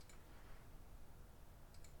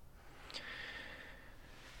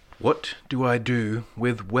What do I do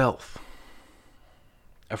with wealth?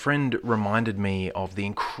 A friend reminded me of the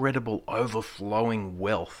incredible overflowing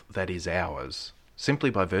wealth that is ours,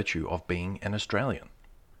 simply by virtue of being an Australian.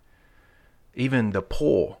 Even the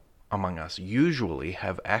poor among us usually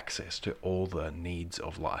have access to all the needs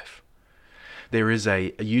of life. There is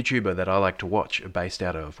a YouTuber that I like to watch, based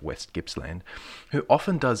out of West Gippsland, who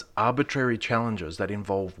often does arbitrary challenges that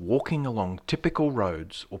involve walking along typical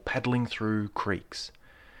roads or paddling through creeks.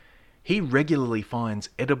 He regularly finds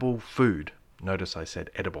edible food, notice I said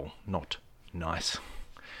edible, not nice,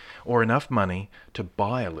 or enough money to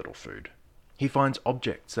buy a little food. He finds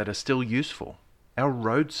objects that are still useful. Our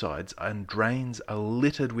roadsides and drains are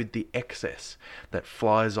littered with the excess that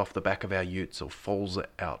flies off the back of our utes or falls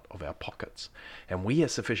out of our pockets, and we are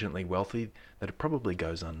sufficiently wealthy that it probably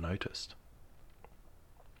goes unnoticed.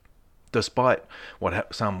 Despite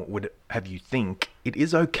what some would have you think, it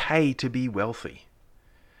is okay to be wealthy.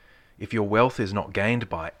 If your wealth is not gained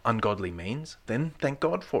by ungodly means, then thank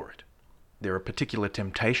God for it. There are particular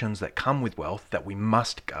temptations that come with wealth that we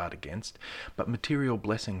must guard against, but material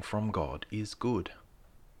blessing from God is good.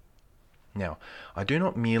 Now, I do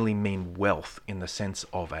not merely mean wealth in the sense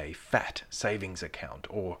of a fat savings account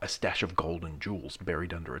or a stash of gold and jewels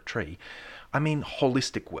buried under a tree. I mean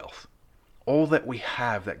holistic wealth. All that we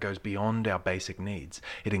have that goes beyond our basic needs.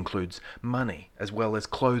 It includes money, as well as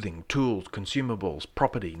clothing, tools, consumables,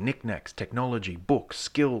 property, knickknacks, technology, books,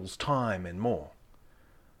 skills, time, and more.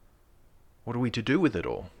 What are we to do with it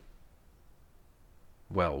all?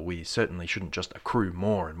 Well, we certainly shouldn't just accrue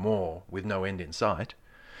more and more with no end in sight.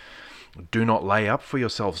 Do not lay up for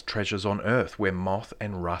yourselves treasures on earth where moth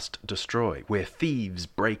and rust destroy, where thieves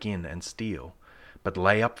break in and steal, but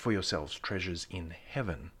lay up for yourselves treasures in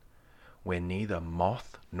heaven, where neither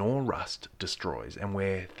moth nor rust destroys, and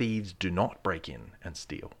where thieves do not break in and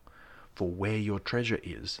steal. For where your treasure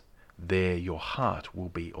is, there your heart will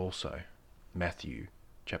be also. Matthew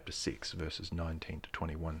chapter 6, verses 19 to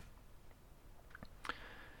 21.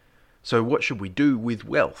 So what should we do with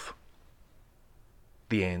wealth?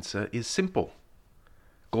 The answer is simple.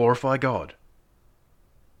 Glorify God.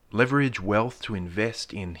 Leverage wealth to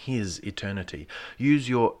invest in His eternity. Use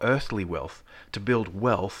your earthly wealth to build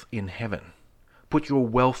wealth in heaven. Put your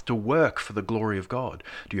wealth to work for the glory of God.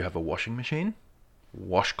 Do you have a washing machine?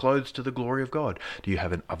 Wash clothes to the glory of God. Do you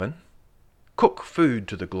have an oven? Cook food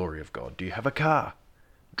to the glory of God. Do you have a car?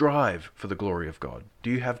 Drive for the glory of God. Do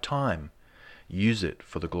you have time? Use it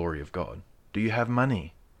for the glory of God. Do you have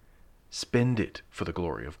money? Spend it for the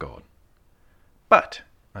glory of God. But,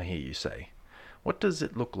 I hear you say, what does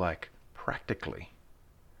it look like practically?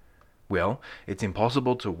 Well, it's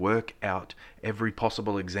impossible to work out every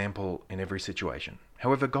possible example in every situation.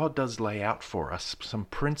 However, God does lay out for us some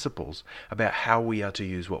principles about how we are to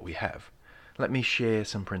use what we have. Let me share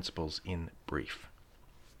some principles in brief.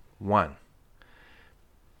 1.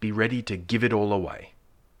 Be ready to give it all away,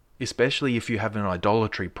 especially if you have an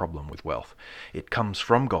idolatry problem with wealth. It comes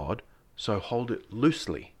from God, so hold it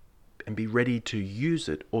loosely and be ready to use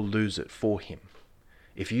it or lose it for Him.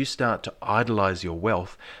 If you start to idolize your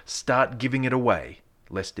wealth, start giving it away,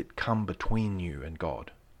 lest it come between you and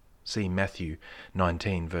God. See Matthew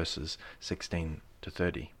 19, verses 16 to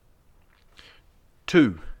 30.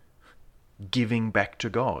 2. Giving back to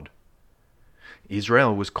God.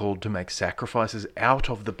 Israel was called to make sacrifices out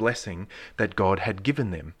of the blessing that God had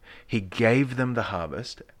given them. He gave them the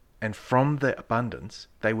harvest, and from the abundance,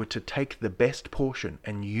 they were to take the best portion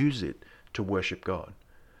and use it to worship God.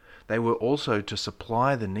 They were also to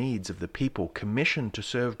supply the needs of the people commissioned to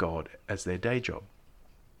serve God as their day job.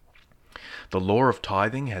 The law of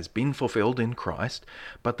tithing has been fulfilled in Christ,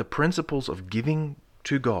 but the principles of giving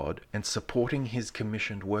to God and supporting His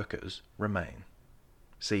commissioned workers remain.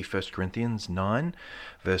 See 1 Corinthians 9,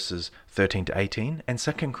 verses 13 to 18, and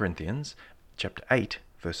 2 Corinthians chapter 8,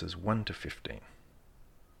 verses 1 to 15.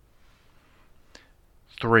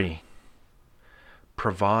 3.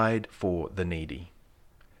 Provide for the needy.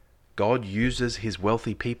 God uses His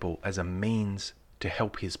wealthy people as a means to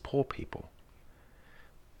help His poor people,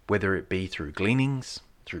 whether it be through gleanings,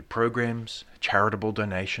 through programs, charitable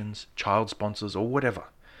donations, child sponsors, or whatever.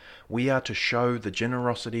 We are to show the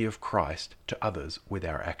generosity of Christ to others with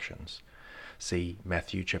our actions. See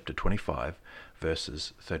Matthew chapter 25,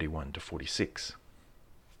 verses 31 to 46.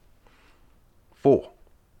 4.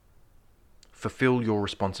 Fulfill your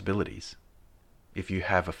responsibilities. If you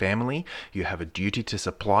have a family, you have a duty to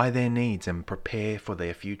supply their needs and prepare for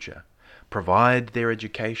their future. Provide their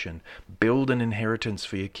education, build an inheritance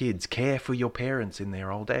for your kids, care for your parents in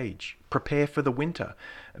their old age, prepare for the winter,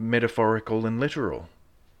 metaphorical and literal.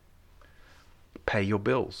 Pay your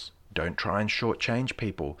bills, Don't try and shortchange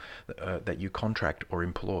people that you contract or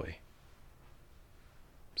employ.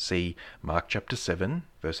 See Mark chapter 7,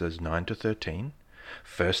 verses 9 to 13,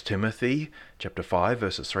 1 Timothy chapter 5,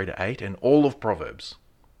 verses 3 to 8, and all of Proverbs.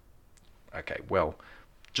 Okay, well,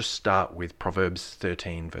 just start with Proverbs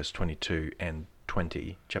 13, verse 22, and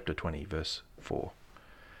chapter 20, verse 4.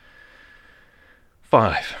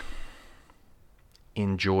 5.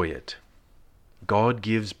 Enjoy it. God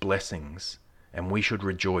gives blessings, and we should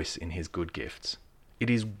rejoice in his good gifts. It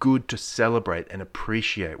is good to celebrate and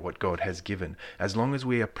appreciate what God has given, as long as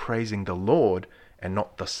we are praising the Lord and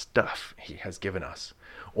not the stuff he has given us,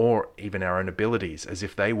 or even our own abilities, as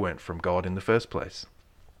if they weren't from God in the first place.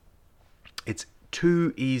 It's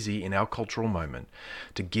too easy in our cultural moment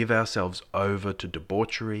to give ourselves over to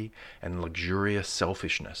debauchery and luxurious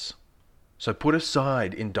selfishness. So put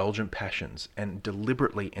aside indulgent passions and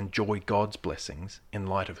deliberately enjoy God's blessings in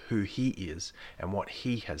light of who he is and what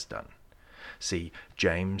he has done. See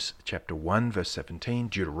James chapter 1 verse 17,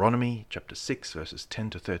 Deuteronomy chapter 6 verses 10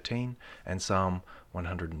 to 13, and Psalm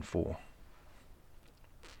 104.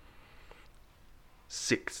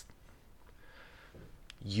 6.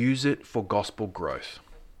 Use it for gospel growth.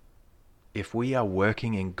 If we are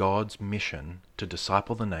working in God's mission to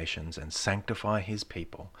disciple the nations and sanctify his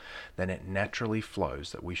people, then it naturally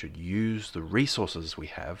flows that we should use the resources we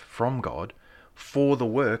have from God for the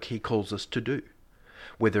work he calls us to do.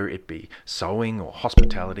 Whether it be sowing or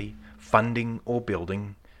hospitality, funding or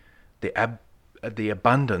building, the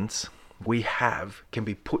abundance we have can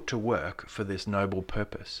be put to work for this noble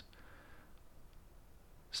purpose.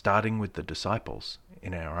 Starting with the disciples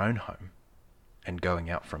in our own home and going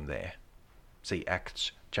out from there. See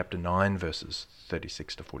Acts chapter 9 verses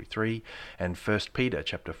 36 to 43 and 1 Peter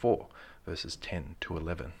chapter 4 verses 10 to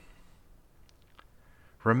 11.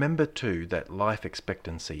 Remember too that life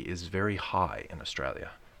expectancy is very high in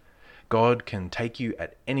Australia. God can take you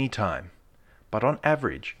at any time, but on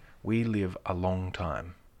average we live a long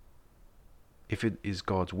time. If it is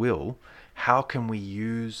God's will, how can we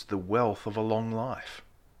use the wealth of a long life?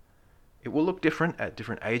 It will look different at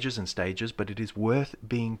different ages and stages, but it is worth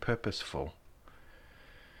being purposeful.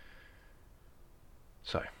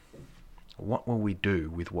 So, what will we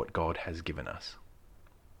do with what God has given us?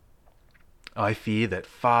 I fear that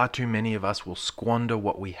far too many of us will squander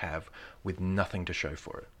what we have with nothing to show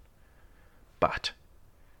for it. But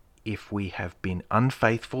if we have been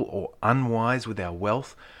unfaithful or unwise with our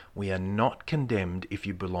wealth, we are not condemned if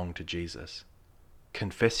you belong to Jesus.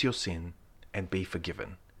 Confess your sin and be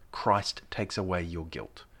forgiven. Christ takes away your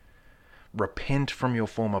guilt. Repent from your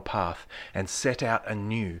former path and set out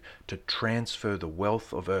anew to transfer the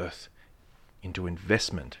wealth of earth into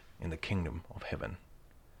investment in the kingdom of heaven.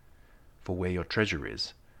 For where your treasure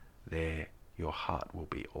is, there your heart will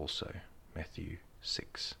be also. Matthew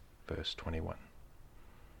 6, verse 21.